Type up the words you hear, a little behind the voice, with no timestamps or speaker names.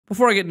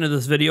Before I get into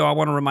this video, I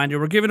want to remind you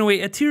we're giving away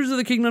a Tears of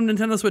the Kingdom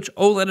Nintendo Switch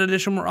OLED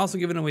Edition. We're also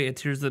giving away a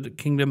Tears of the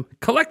Kingdom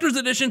Collector's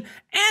Edition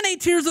and a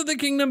Tears of the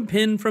Kingdom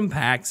pin from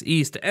PAX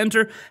East. To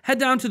enter, head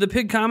down to the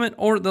pinned comment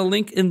or the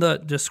link in the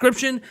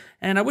description.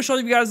 And I wish all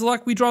of you guys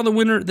luck. We draw the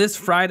winner this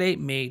Friday,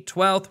 May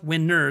 12th.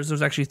 Winners,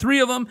 there's actually 3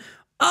 of them.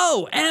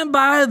 Oh, and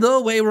by the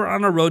way, we're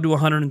on a road to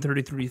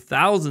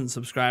 133,000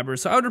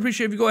 subscribers. So I would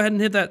appreciate if you go ahead and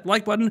hit that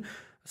like button,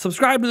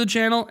 subscribe to the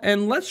channel,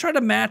 and let's try to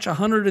match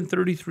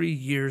 133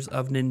 years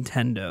of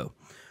Nintendo.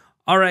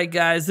 All right,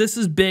 guys, this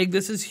is big.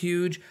 This is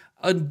huge.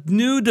 A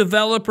new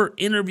developer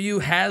interview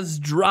has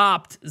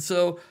dropped.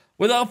 So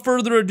without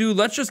further ado,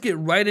 let's just get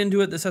right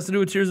into it. This has to do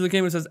with Tears of the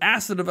Kingdom. It says,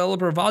 Ask the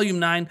Developer, Volume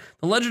 9,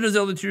 The Legend of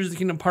Zelda Tears of the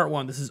Kingdom Part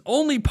 1. This is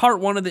only Part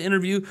 1 of the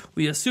interview.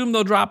 We assume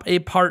they'll drop a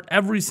part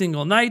every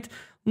single night.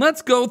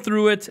 Let's go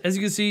through it. As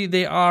you can see,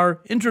 they are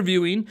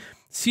interviewing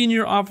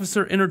Senior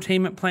Officer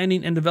Entertainment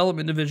Planning and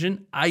Development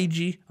Division,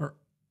 AG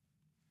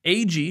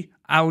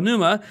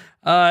Aonuma,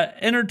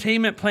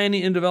 Entertainment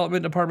Planning and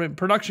Development Department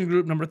Production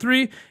Group number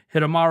 3,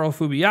 Hidemaru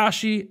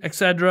Fubiyashi,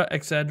 etc.,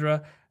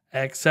 etc.,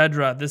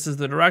 etc. This is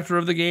the director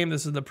of the game.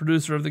 This is the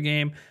producer of the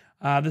game.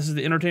 This is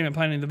the Entertainment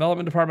Planning and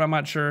Development Department. I'm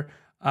not sure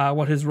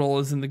what his role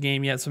is in the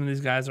game yet. Some of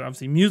these guys are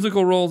obviously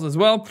musical roles as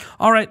well.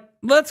 All right,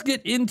 let's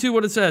get into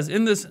what it says.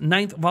 In this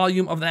 9th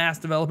volume of the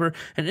Ask Developer,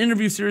 an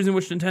interview series in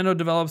which Nintendo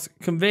developers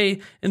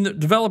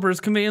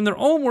convey in their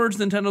own words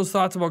Nintendo's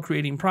thoughts about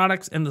creating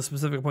products and the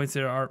specific points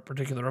they are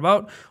particular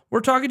about.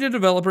 We're talking to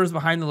developers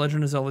behind the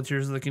Legend of Zelda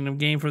Tears of the Kingdom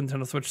game for the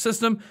Nintendo Switch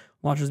system.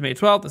 Launches May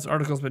 12th. This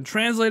article has been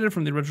translated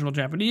from the original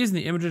Japanese, and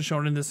the images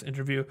shown in this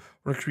interview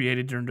were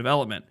created during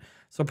development.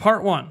 So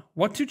part 1,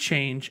 what to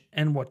change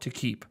and what to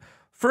keep.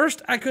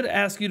 First, I could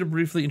ask you to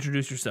briefly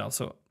introduce yourself.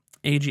 So,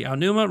 AG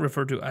Aonuma,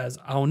 referred to as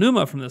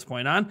Aonuma from this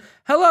point on.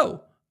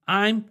 Hello,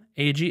 I'm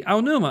AG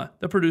Aonuma,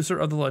 the producer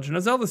of the Legend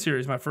of Zelda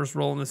series. My first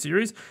role in the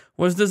series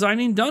was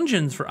designing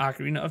dungeons for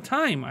Ocarina of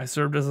Time. I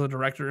served as the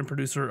director and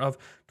producer of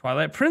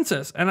Twilight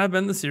Princess, and I've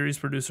been the series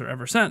producer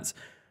ever since.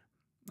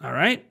 All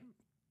right.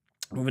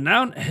 Moving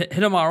down,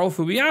 Hidemaru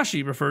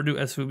Fubiyashi, referred to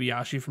as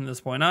Fubiyashi from this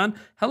point on.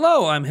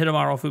 Hello, I'm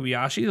Hidemaru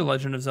Fubiyashi, the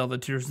Legend of Zelda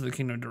Tears of the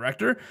Kingdom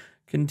director.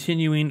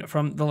 Continuing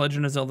from The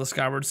Legend of Zelda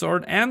Skyward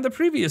Sword and the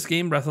previous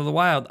game, Breath of the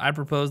Wild, I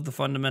proposed the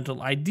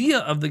fundamental idea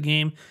of the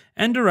game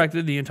and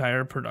directed the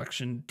entire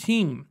production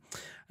team.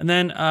 And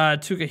then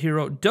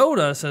Tukahiro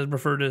Doda says,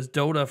 referred as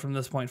Doda from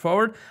this point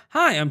forward.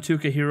 Hi, I'm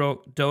Tukahiro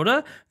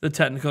Doda, the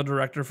technical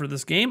director for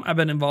this game. I've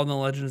been involved in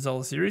the Legend of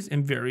Zelda series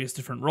in various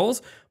different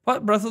roles,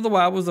 but Breath of the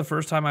Wild was the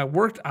first time I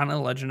worked on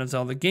a Legend of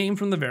Zelda game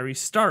from the very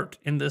start.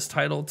 In this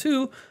title,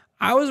 too,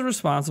 I was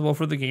responsible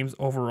for the game's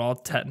overall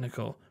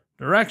technical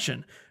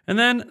direction. And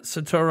then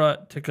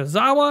Satoru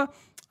Takizawa.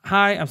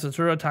 Hi, I'm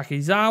Satoru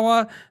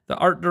Takizawa, the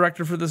art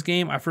director for this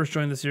game. I first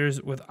joined the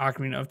series with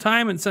Ocarina of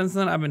Time, and since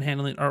then I've been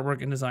handling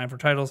artwork and design for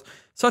titles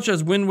such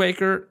as Wind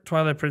Waker,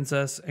 Twilight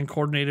Princess, and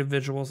coordinated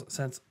visuals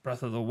since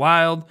Breath of the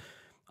Wild.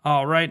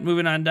 All right,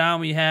 moving on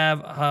down, we have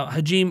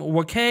Hajime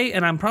Wake,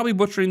 and I'm probably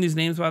butchering these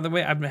names, by the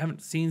way. I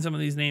haven't seen some of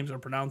these names or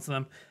pronounced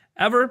them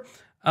ever.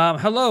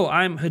 Hello,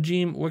 I'm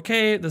Hajime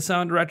Wake, the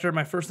sound director.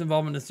 My first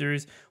involvement in the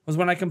series was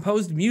when I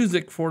composed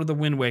music for The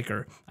Wind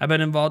Waker. I've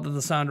been involved as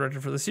the sound director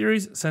for the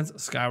series since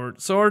Skyward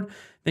Sword.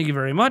 Thank you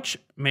very much.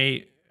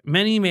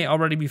 Many may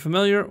already be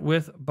familiar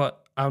with, but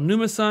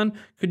Aonuma-san,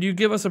 could you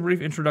give us a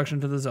brief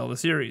introduction to the Zelda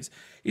series?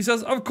 He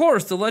says, of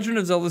course, the Legend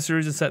of Zelda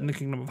series is set in the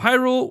Kingdom of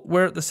Hyrule,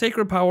 where the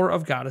sacred power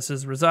of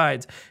goddesses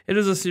resides. It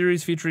is a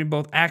series featuring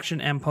both action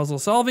and puzzle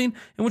solving,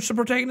 in which the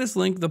protagonist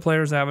Link, the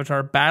player's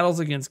avatar, battles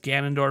against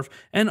Ganondorf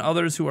and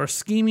others who are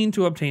scheming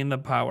to obtain the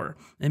power.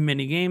 In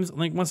many games,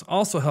 Link must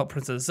also help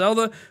Princess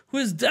Zelda, who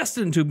is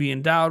destined to be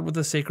endowed with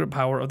the sacred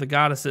power of the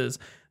goddesses.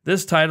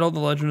 This title, The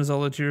Legend of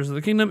Zelda Tears of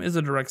the Kingdom, is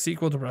a direct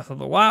sequel to Breath of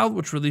the Wild,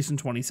 which released in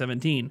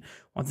 2017.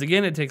 Once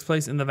again, it takes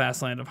place in the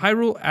vast land of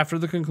Hyrule after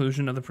the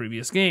conclusion of the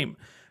previous game.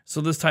 So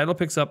this title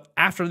picks up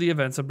after the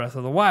events of Breath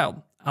of the Wild.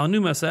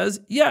 Aonuma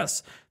says,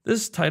 yes,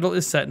 this title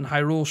is set in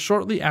Hyrule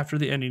shortly after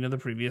the ending of the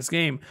previous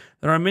game.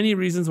 There are many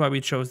reasons why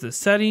we chose this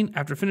setting.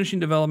 After finishing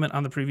development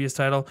on the previous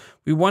title,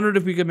 we wondered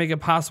if we could make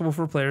it possible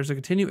for players to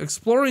continue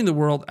exploring the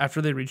world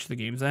after they reach the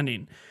game's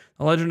ending.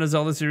 The Legend of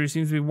Zelda series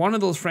seems to be one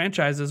of those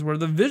franchises where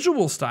the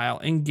visual style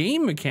and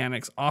game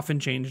mechanics often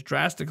change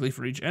drastically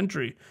for each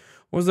entry.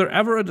 Was there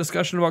ever a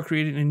discussion about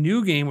creating a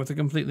new game with a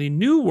completely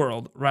new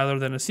world rather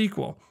than a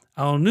sequel?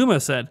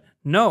 Aonuma said,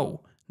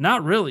 no,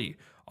 not really.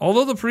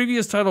 Although the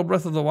previous title,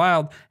 Breath of the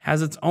Wild,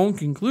 has its own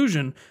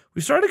conclusion,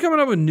 we started coming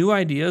up with new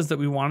ideas that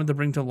we wanted to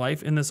bring to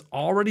life in this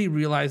already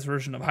realized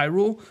version of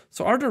Hyrule,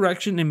 so our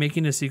direction in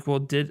making a sequel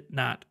did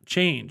not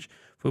change.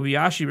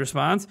 Fubiyashi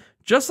responds,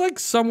 just like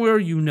somewhere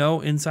you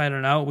know inside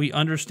and out, we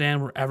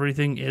understand where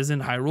everything is in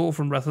Hyrule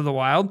from Breath of the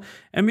Wild,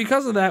 and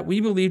because of that, we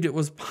believed it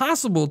was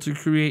possible to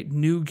create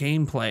new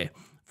gameplay.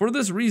 For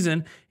this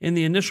reason, in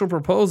the initial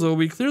proposal,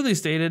 we clearly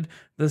stated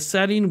the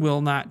setting will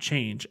not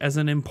change as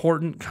an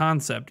important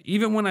concept.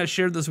 Even when I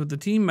shared this with the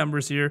team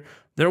members here,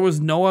 there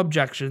was no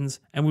objections,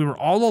 and we were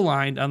all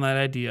aligned on that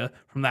idea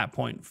from that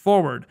point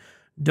forward.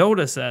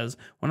 Dota says,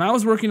 when I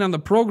was working on the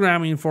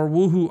programming for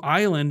Woohoo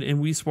Island in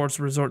Wii Sports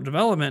Resort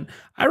development,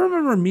 I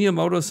remember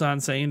Miyamoto-san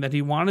saying that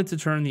he wanted to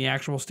turn the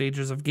actual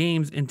stages of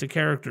games into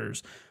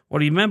characters.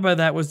 What he meant by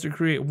that was to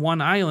create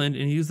one island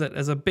and use that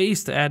as a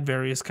base to add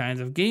various kinds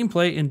of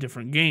gameplay in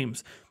different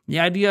games. The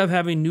idea of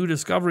having new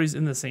discoveries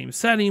in the same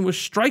setting was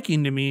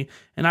striking to me,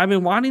 and I've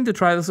been wanting to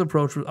try this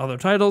approach with other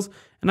titles,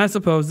 and I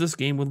suppose this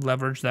game would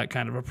leverage that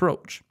kind of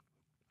approach.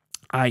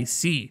 I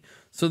see.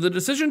 So the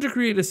decision to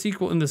create a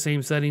sequel in the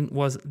same setting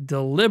was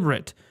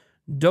deliberate.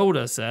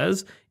 Dota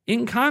says,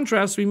 in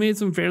contrast, we made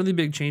some fairly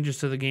big changes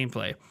to the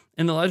gameplay.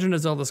 In The Legend of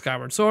Zelda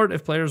Skyward Sword,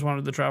 if players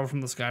wanted to travel from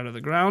the sky to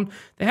the ground,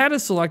 they had to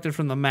select it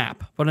from the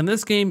map. But in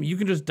this game, you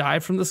can just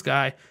dive from the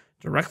sky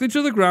directly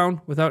to the ground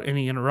without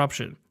any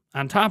interruption.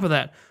 On top of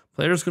that,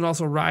 players can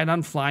also ride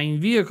on flying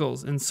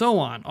vehicles and so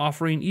on,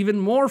 offering even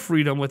more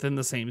freedom within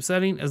the same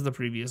setting as the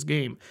previous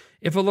game.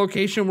 If a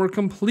location were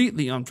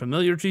completely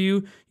unfamiliar to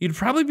you, you'd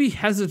probably be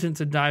hesitant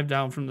to dive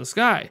down from the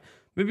sky.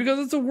 But because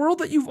it's a world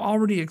that you've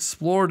already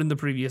explored in the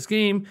previous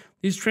game,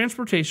 these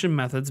transportation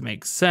methods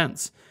make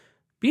sense.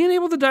 Being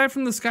able to dive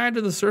from the sky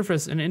to the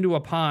surface and into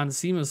a pond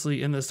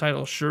seamlessly in this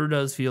title sure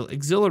does feel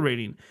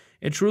exhilarating.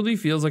 It truly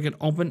feels like an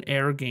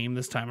open-air game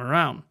this time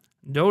around.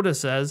 Dota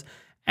says,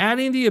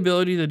 adding the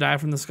ability to dive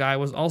from the sky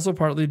was also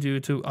partly due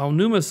to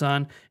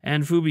Aonuma-san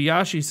and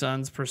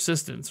Fubiyashi-san's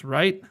persistence,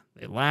 right?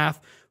 They laugh.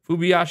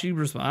 Fubiyashi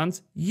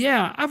responds,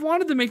 yeah, I've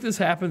wanted to make this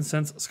happen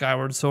since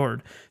Skyward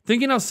Sword,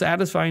 thinking how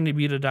satisfying it'd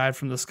be to dive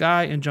from the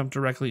sky and jump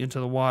directly into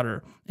the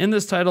water. In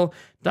this title,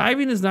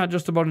 diving is not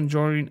just about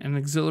enjoying an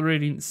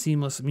exhilarating,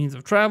 seamless means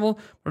of travel,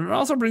 but it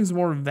also brings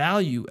more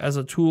value as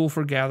a tool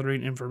for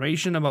gathering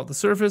information about the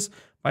surface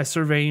by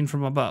surveying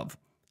from above.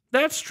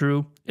 That's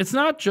true. It's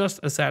not just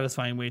a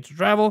satisfying way to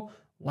travel.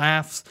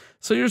 Laughs.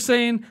 So you're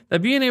saying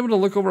that being able to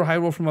look over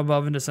Hyrule from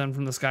above and descend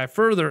from the sky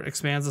further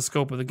expands the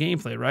scope of the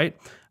gameplay, right?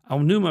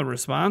 Aonuma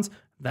responds,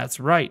 that's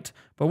right.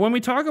 But when we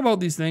talk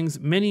about these things,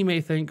 many may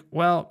think,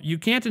 well, you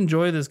can't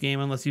enjoy this game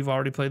unless you've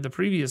already played the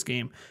previous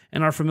game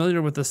and are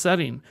familiar with the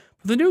setting.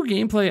 But the new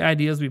gameplay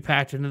ideas we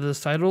packed into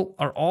this title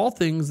are all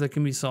things that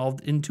can be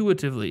solved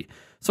intuitively.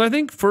 So I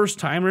think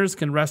first-timers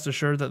can rest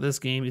assured that this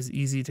game is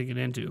easy to get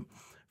into.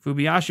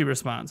 Fubiyashi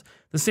responds,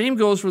 the same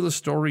goes for the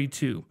story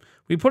too.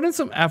 We put in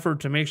some effort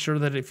to make sure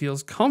that it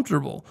feels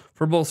comfortable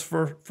for both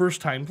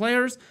first-time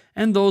players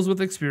and those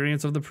with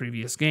experience of the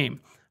previous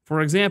game. For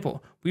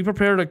example, we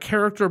prepared a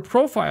character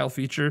profile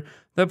feature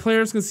that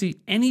players can see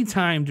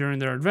anytime during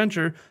their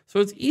adventure, so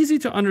it's easy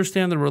to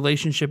understand the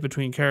relationship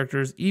between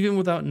characters even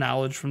without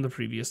knowledge from the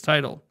previous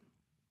title.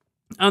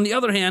 On the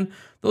other hand,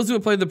 those who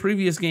have played the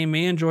previous game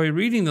may enjoy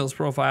reading those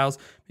profiles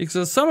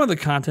because some of the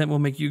content will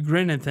make you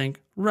grin and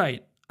think,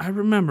 right, I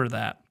remember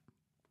that.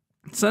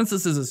 Since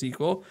this is a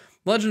sequel,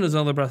 Legend of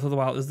Zelda Breath of the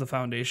Wild is the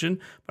foundation,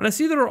 but I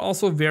see there are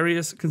also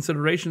various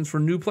considerations for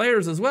new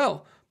players as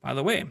well. By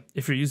the way,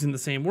 if you're using the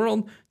same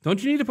world,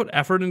 don't you need to put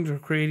effort into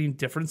creating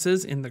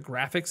differences in the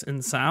graphics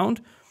and sound?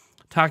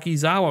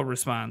 Takizawa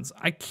responds,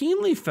 I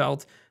keenly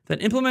felt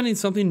that implementing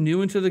something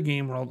new into the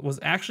game world was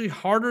actually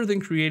harder than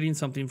creating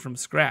something from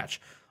scratch.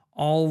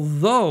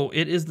 Although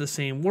it is the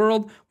same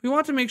world, we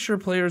want to make sure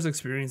players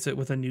experience it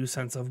with a new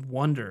sense of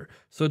wonder.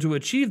 So to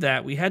achieve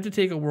that, we had to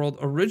take a world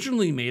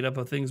originally made up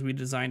of things we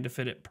designed to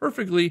fit it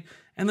perfectly,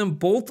 and then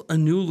bolt a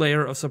new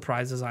layer of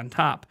surprises on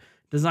top,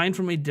 designed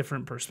from a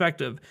different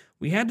perspective.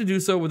 We had to do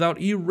so without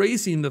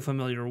erasing the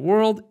familiar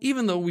world,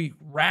 even though we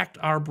racked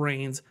our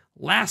brains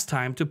last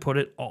time to put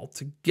it all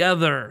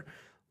together.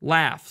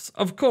 Laughs.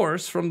 Of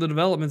course, from the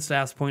development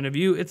staff's point of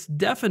view, it's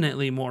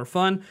definitely more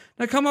fun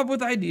to come up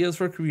with ideas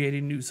for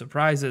creating new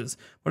surprises,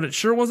 but it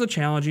sure was a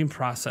challenging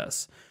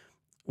process.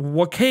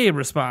 Wakei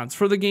responds,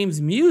 for the game's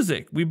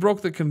music, we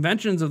broke the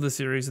conventions of the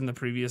series in the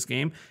previous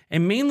game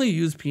and mainly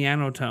used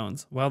piano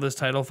tones. While this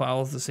title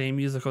follows the same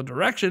musical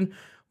direction,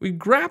 we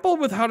grappled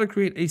with how to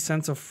create a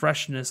sense of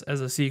freshness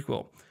as a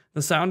sequel.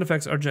 The sound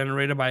effects are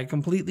generated by a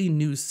completely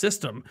new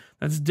system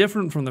that's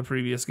different from the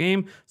previous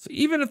game, so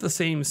even if the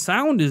same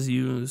sound is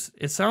used,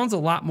 it sounds a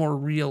lot more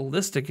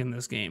realistic in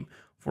this game.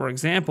 For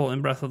example,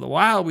 in Breath of the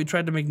Wild, we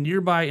tried to make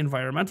nearby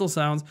environmental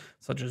sounds,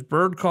 such as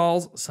bird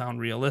calls,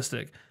 sound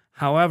realistic.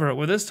 However,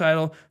 with this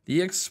title,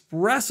 the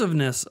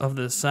expressiveness of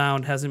this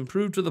sound has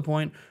improved to the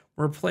point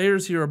where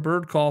players hear a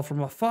bird call from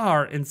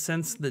afar and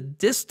sense the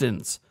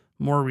distance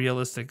more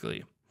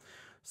realistically.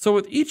 So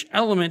with each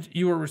element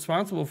you were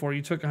responsible for,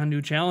 you took on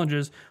new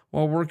challenges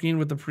while working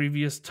with the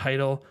previous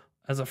title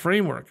as a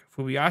framework.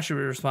 Fubiyashi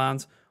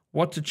responds,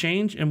 what to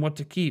change and what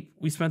to keep.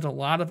 We spent a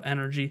lot of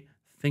energy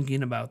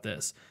thinking about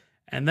this.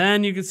 And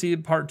then you can see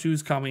part 2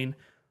 is coming,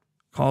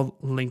 called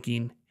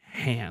Linking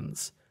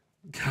Hands.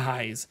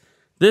 Guys,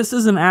 this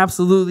is an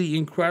absolutely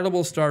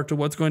incredible start to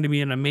what's going to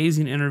be an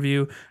amazing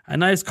interview, a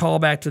nice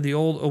callback to the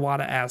old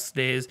Iwata Asks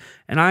days,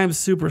 and I am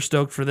super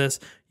stoked for this.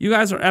 You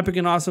guys are epic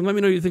and awesome. Let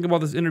me know what you think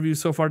about this interview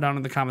so far down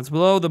in the comments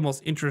below, the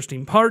most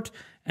interesting part,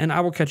 and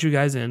I will catch you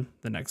guys in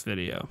the next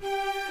video.